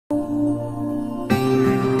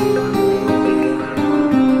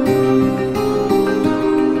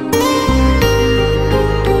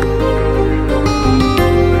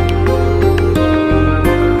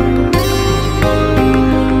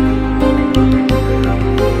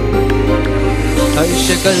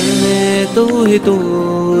शक्ल में तू ही तू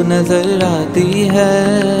नजर आती है,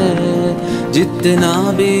 जितना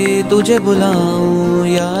भी तुझे बुलाऊं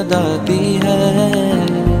याद आती है।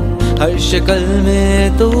 हर शक्ल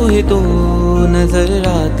में तू ही तू नजर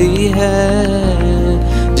आती है,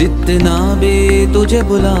 जितना भी तुझे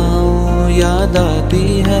बुलाऊं याद आती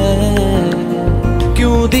है।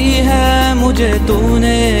 क्यों दी है मुझे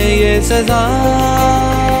तूने ये सजा,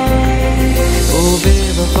 ओ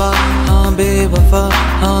बेवफा हाँ बेवफा,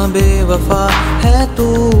 हाँ बेवफा है तू।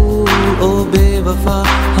 ओ बेवफा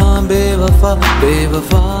हाँ बेवफा,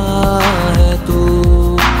 बेवफा है तू।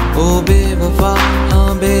 ओ बेवफा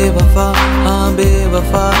हाँ बेवफा, हाँ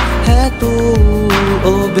बेवफा है तू।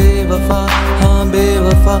 ओ बेवफा हाँ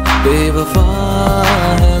बेवफा, बेवफा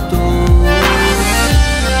है तू।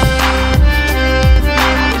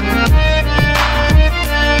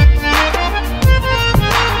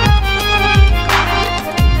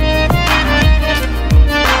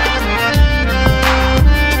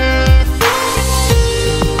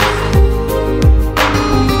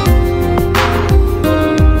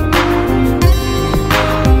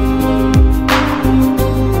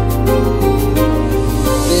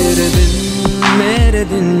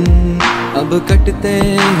 अब कटते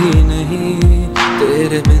ही नहीं,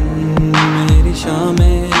 तेरे बिन मेरी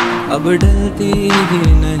शामें अब ढलती ही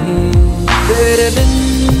नहीं। तेरे बिन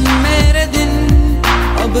मेरे दिन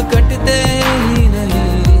अब कटते ही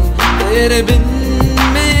नहीं, तेरे बिन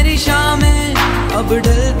मेरी शामें अब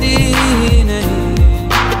ढलती ही नहीं।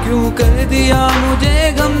 क्यों कर दिया मुझे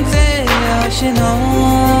गम से आशना,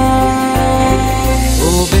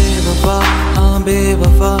 ओ बेवफा हाँ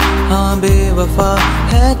बेवफा, हाँ बेवफा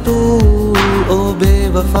है तू। ओ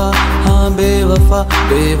बेवफा हाँ बेवफा,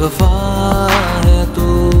 बेवफा है तू।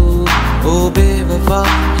 ओ बेवफा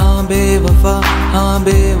हाँ बेवफा, हाँ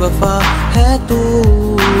बेवफा है तू।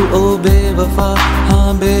 ओ बेवफा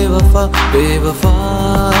हाँ बेवफा, बेवफा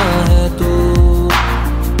है तू।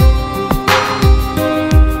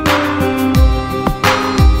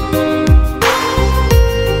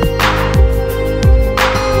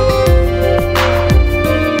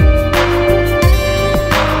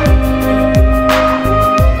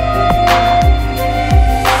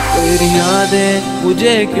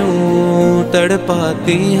 मुझे क्यों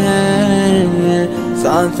तड़पाती हैं,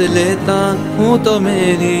 सांस लेता हूँ तो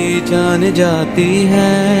मेरी जान जाती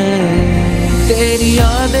है। तेरी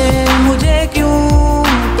यादें मुझे क्यों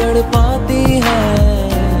तड़पाती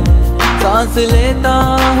हैं, सांस लेता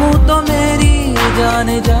हूँ तो मेरी जान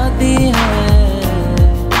जाती है।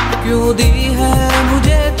 क्यों दी है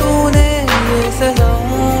मुझे तूने ये सजा,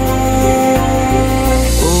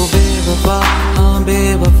 ओ बेवफा हाँ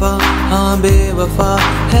बेवफा, हाँ बेवफा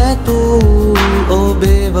है तू। ओ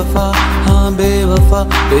बेवफा हाँ बेवफा,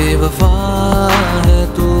 बेवफा है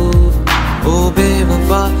तू। ओ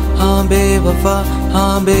बेवफा हाँ बेवफा,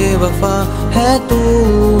 हाँ बेवफा है तू।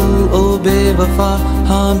 ओ बेवफा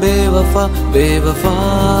हाँ बेवफा, बेवफा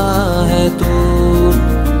है तू।